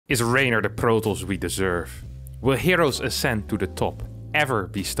Is Reynor the PROTOSS we deserve? Will heroes ascend to the top ever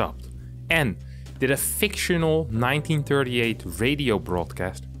be stopped? And did a fictional 1938 radio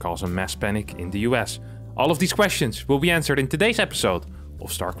broadcast cause a mass panic in the US? All of these questions will be answered in today's episode of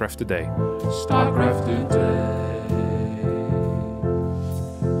StarCraft Today. StarCraft Today.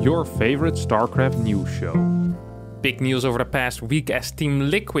 Your favorite StarCraft news show. Big news over the past week as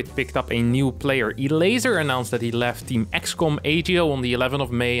Team Liquid picked up a new player. Elazer announced that he left Team XCOM AGO on the 11th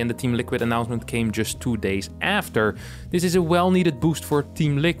of May and the Team Liquid announcement came just 2 days after. This is a well-needed boost for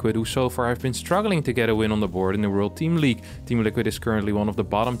Team Liquid, who so far have been struggling to get a win on the board in the World Team League. Team Liquid is currently one of the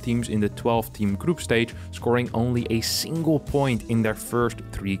bottom teams in the 12-team group stage, scoring only a single point in their first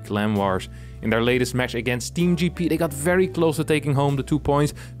 3 clan wars. In their latest match against Team GP, they got very close to taking home the 2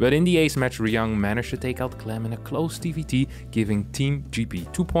 points, but in the ace match, Reynor managed to take out Clem in a close TVT, giving Team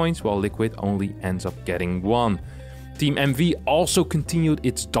GP 2 points, while Liquid only ends up getting 1. Team MV also continued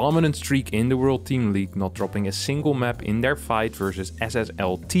its dominant streak in the World Team League, not dropping a single map in their fight versus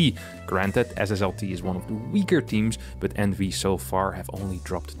SSLT. Granted, SSLT is one of the weaker teams, but MV so far have only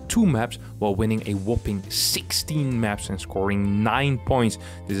dropped 2 maps while winning a whopping 16 maps and scoring 9 points.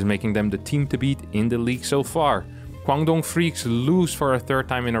 This is making them the team to beat in the league so far. Guangdong Freaks lose for a 3rd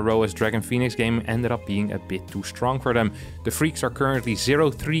time in a row as Dragon Phoenix game ended up being a bit too strong for them. The Freaks are currently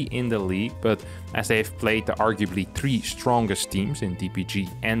 0-3 in the league, but as they have played the arguably 3 strongest teams in DPG,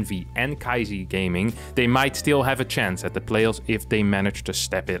 Envy and Kaizi Gaming, they might still have a chance at the playoffs if they manage to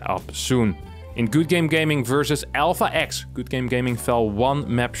step it up soon. In Good Game Gaming versus Alpha X, Good Game Gaming fell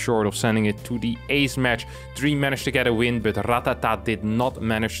 1 map short of sending it to the ace match. Dream managed to get a win, but Ratata did not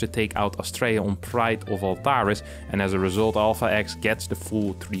manage to take out Australia on Pride of Altaris, and as a result Alpha X gets the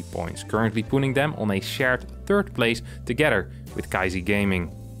full 3 points, currently putting them on a shared 3rd place together with Kaizi Gaming.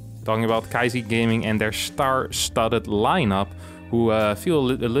 Talking about Kaizi Gaming and their star-studded lineup, who feel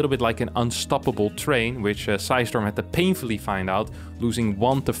a little bit like an unstoppable train, which Psystorm had to painfully find out, losing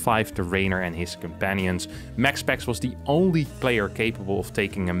 1-5 to Reynor and his companions. MaxPax was the only player capable of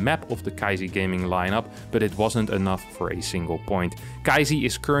taking a map of the Kaizi Gaming lineup, but it wasn't enough for a single point. Kaizi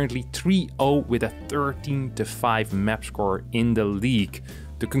is currently 3-0 with a 13-5 map score in the league.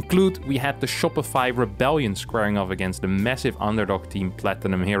 To conclude, we had the Shopify Rebellion squaring off against the massive underdog team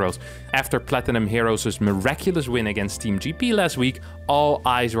Platinum Heroes. After Platinum Heroes' miraculous win against Team GP last week, all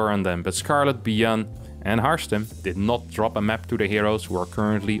eyes were on them, but Scarlet, Beyond and Harstem did not drop a map to the Heroes, who are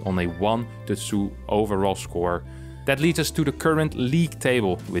currently on a 1-2 overall score. That leads us to the current league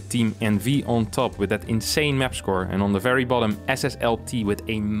table, with Team NV on top with that insane map score, and on the very bottom SSLT with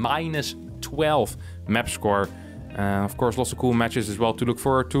a -12 map score. Of course, lots of cool matches as well to look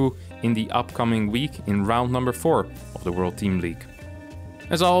forward to in the upcoming week in round number 4 of the World Team League.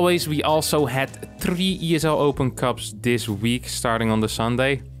 As always, we also had 3 ESL Open Cups this week, starting on the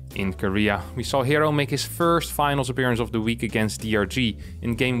Sunday. In Korea, we saw Hero make his first finals appearance of the week against DRG.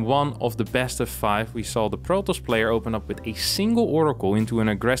 In game 1 of the best of 5, we saw the PROTOSS player open up with a single Oracle into an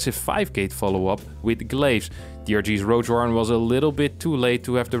aggressive 5-gate follow-up with Glaives. DRG's Roach Warren was a little bit too late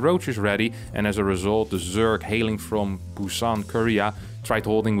to have the Roaches ready, and as a result the Zerg hailing from Busan, Korea, tried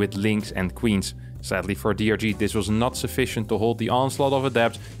holding with Lynx and Queens. Sadly for DRG, this was not sufficient to hold the onslaught of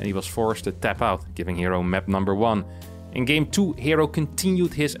Adepts, and he was forced to tap out, giving Hero map number 1. In game 2, Hero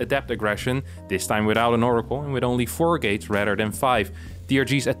continued his Adept aggression, this time without an Oracle and with only 4 gates rather than 5.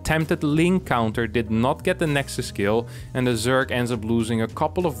 DRG's attempted Link counter did not get the Nexus skill, and the Zerg ends up losing a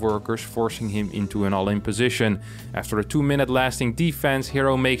couple of workers, forcing him into an all-in position. After a 2-minute lasting defense,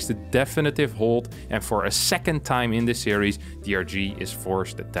 Hero makes the definitive hold, and for a 2nd time in the series, DRG is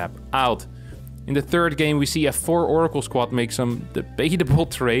forced to tap out. In the 3rd game, we see a 4 Oracle squad make some debatable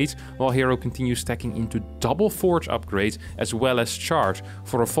trades, while Hero continues stacking into double Forge upgrades as well as charge.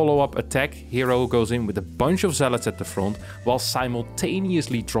 For a follow-up attack, Hero goes in with a bunch of Zealots at the front, while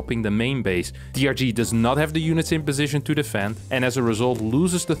simultaneously dropping the main base. DRG does not have the units in position to defend, and as a result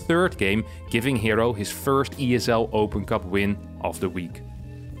loses the 3rd game, giving Hero his first ESL Open Cup win of the week.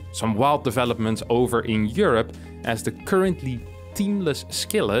 Some wild developments over in Europe, as the currently teamless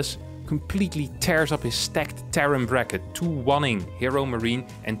Skillus completely tears up his stacked Terran bracket, 2-1ing Hero Marine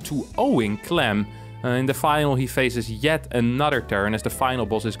and 2-0ing Clem. In the final he faces yet another Terran, as the final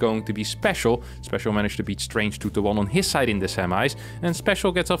boss is going to be Special. Special managed to beat Strange 2-1 on his side in the semis, and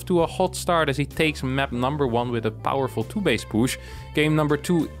Special gets off to a hot start as he takes map number 1 with a powerful 2-base push. Game number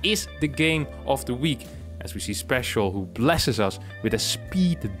 2 is the game of the week, as we see Special, who blesses us with a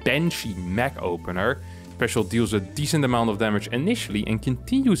Speed Banshee mech opener. Special deals a decent amount of damage initially and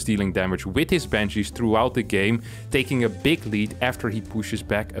continues dealing damage with his Banshees throughout the game, taking a big lead after he pushes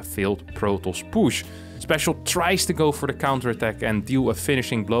back a failed PROTOSS push. Special tries to go for the counterattack and deal a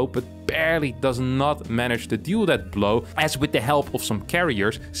finishing blow, but barely does not manage to deal that blow, as with the help of some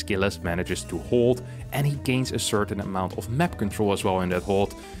carriers, Skilles manages to hold, and he gains a certain amount of map control as well in that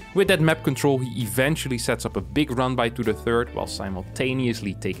hold. With that map control, he eventually sets up a big run by to the third, while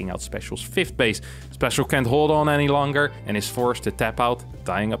simultaneously taking out Special's 5th base. Special can't hold on any longer and is forced to tap out,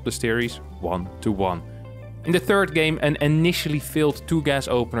 tying up the series 1-1. In the third game, an initially failed 2-gas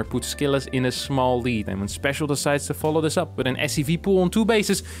opener puts Skilles in a small lead, and when Special decides to follow this up with an SCV pool on 2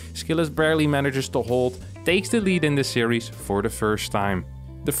 bases, Skilles barely manages to hold, takes the lead in the series for the first time.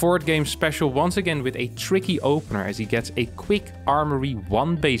 The fourth game, Special once again with a tricky opener as he gets a quick armory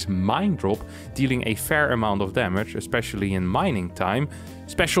 1-base mine drop, dealing a fair amount of damage, especially in mining time.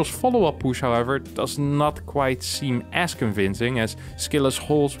 Special's follow-up push, however, does not quite seem as convincing, as Skilles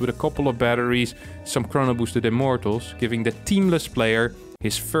holds with a couple of batteries, some chrono boosted immortals, giving the teamless player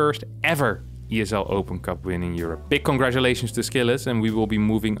his first ever ESL Open Cup win in Europe. Big congratulations to Skilles, and we will be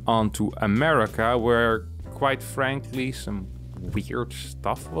moving on to America, where quite frankly some weird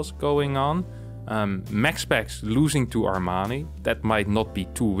stuff was going on. MaxPax losing to Armani, that might not be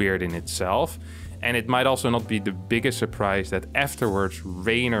too weird in itself. And it might also not be the biggest surprise that afterwards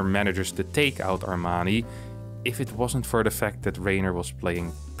Reynor manages to take out Armani, if it wasn't for the fact that Reynor was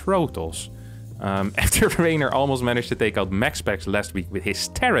playing PROTOSS. After Reynor almost managed to take out MaxPax last week with his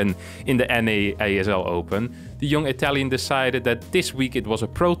Terran in the NA ESL Open, the young Italian decided that this week it was a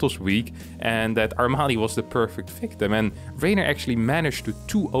PROTOSS week and that Armani was the perfect victim, and Reynor actually managed to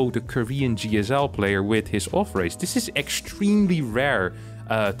 2-0 the Korean GSL player with his off-race. This is extremely rare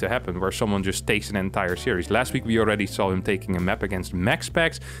to happen, where someone just takes an entire series. Last week we already saw him taking a map against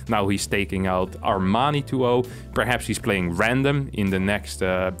MaxPax, now he's taking out Armani 2-0, perhaps he's playing random in the next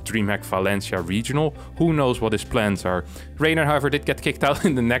DreamHack Valencia regional, who knows what his plans are. Reynor, however, did get kicked out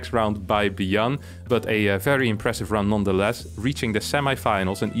in the next round by Beyond, but a very impressive run nonetheless, reaching the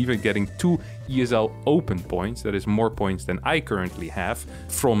semi-finals and even getting 2 ESL Open points, that is more points than I currently have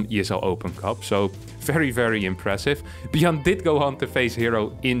from ESL Open Cup, so very, very impressive. Beyond did go on to face Hero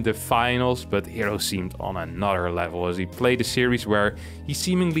in the finals, but Hero seemed on another level as he played a series where he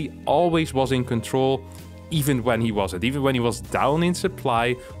seemingly always was in control, even when he wasn't. Even when he was down in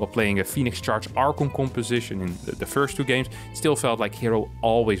supply while playing a Phoenix Charge Archon composition in the first 2 games, it still felt like Hero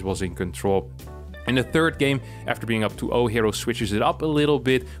always was in control. In the third game, after being up 2-0, Hero switches it up a little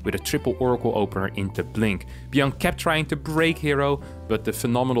bit with a triple Oracle opener into Blink. Beyond kept trying to break Hero, but the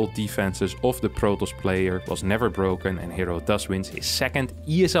phenomenal defenses of the Protoss player was never broken, and Hero thus wins his second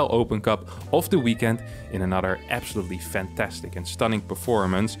ESL Open Cup of the weekend in another absolutely fantastic and stunning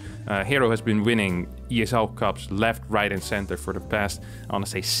performance. Hero has been winning ESL Cups left, right and center for the past, I want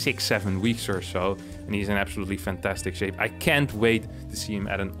to say 6-7 weeks or so, and he's in absolutely fantastic shape. I can't wait to see him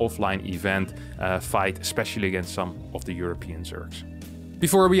at an offline event fight, especially against some of the European Zergs.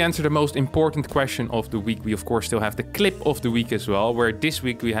 Before we answer the most important question of the week, we of course still have the clip of the week as well, where this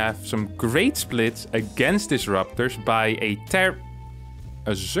week we have some great splits against Disruptors by a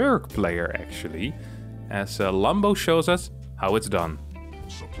Zerg player actually, as Lambo shows us how it's done.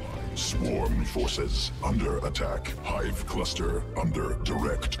 Swarm forces under attack. Hive cluster under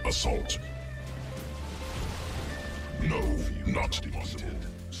direct assault. No, not deposited.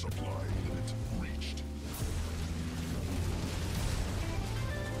 Supply limit reached.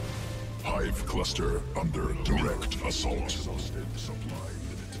 Hive cluster under direct assault. Supply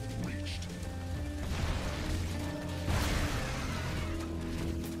limit reached.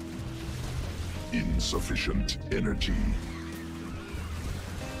 Insufficient energy.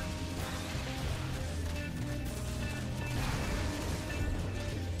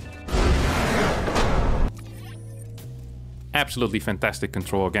 Absolutely fantastic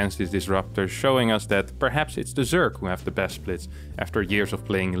control against these Disruptors, showing us that perhaps it's the Zerg who have the best splits. After years of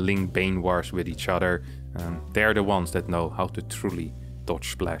playing Ling Bane Wars with each other, they're the ones that know how to truly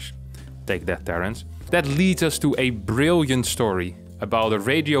dodge splash. Take that, Terrence. That leads us to a brilliant story about a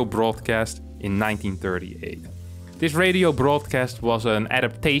radio broadcast in 1938. This radio broadcast was an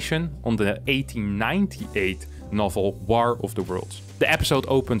adaptation on the 1898 novel War of the Worlds. The episode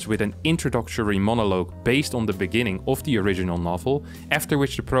opens with an introductory monologue based on the beginning of the original novel, after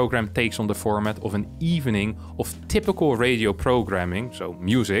which the program takes on the format of an evening of typical radio programming, so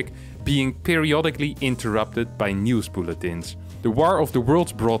music, being periodically interrupted by news bulletins. The War of the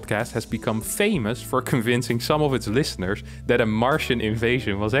Worlds broadcast has become famous for convincing some of its listeners that a Martian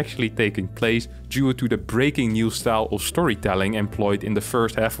invasion was actually taking place due to the breaking news style of storytelling employed in the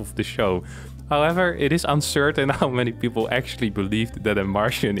first half of the show. However, it is uncertain how many people actually believed that a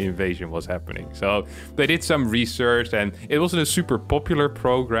Martian invasion was happening. So they did some research, and it wasn't a super popular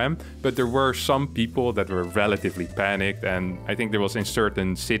program, but there were some people that were relatively panicked, and I think there was in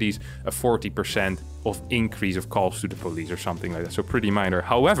certain cities a 40% of increase of calls to the police or something like that, so pretty minor.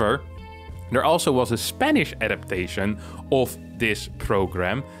 However, there also was a Spanish adaptation of this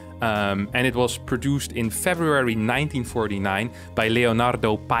program, and it was produced in February 1949 by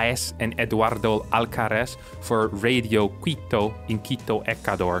Leonardo Paez and Eduardo Alcaraz for Radio Quito in Quito,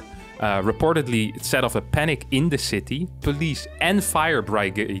 Ecuador. Reportedly, it set off a panic in the city. Police and fire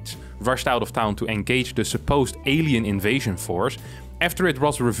brigades rushed out of town to engage the supposed alien invasion force. After it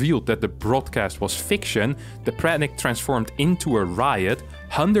was revealed that the broadcast was fiction, the panic transformed into a riot.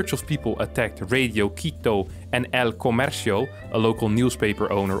 Hundreds of people attacked Radio Quito and El Comercio, a local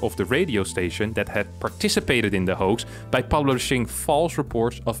newspaper owner of the radio station that had participated in the hoax, by publishing false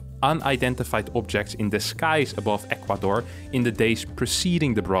reports of unidentified objects in the skies above Ecuador in the days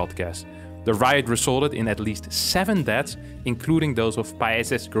preceding the broadcast. The riot resulted in at least 7 deaths, including those of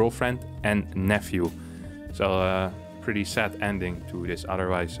Paez's girlfriend and nephew. So, pretty sad ending to this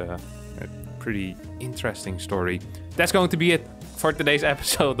otherwise a pretty interesting story. That's going to be it for today's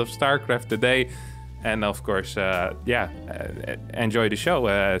episode of StarCraft Today. And of course, enjoy the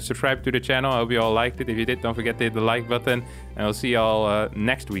show. Subscribe to the channel. I hope you all liked it. If you did, don't forget to hit the like button. And I'll see you all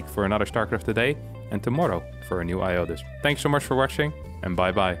next week for another StarCraft Today, and tomorrow for a new IO disc. Thanks so much for watching, and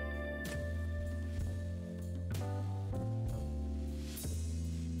bye-bye.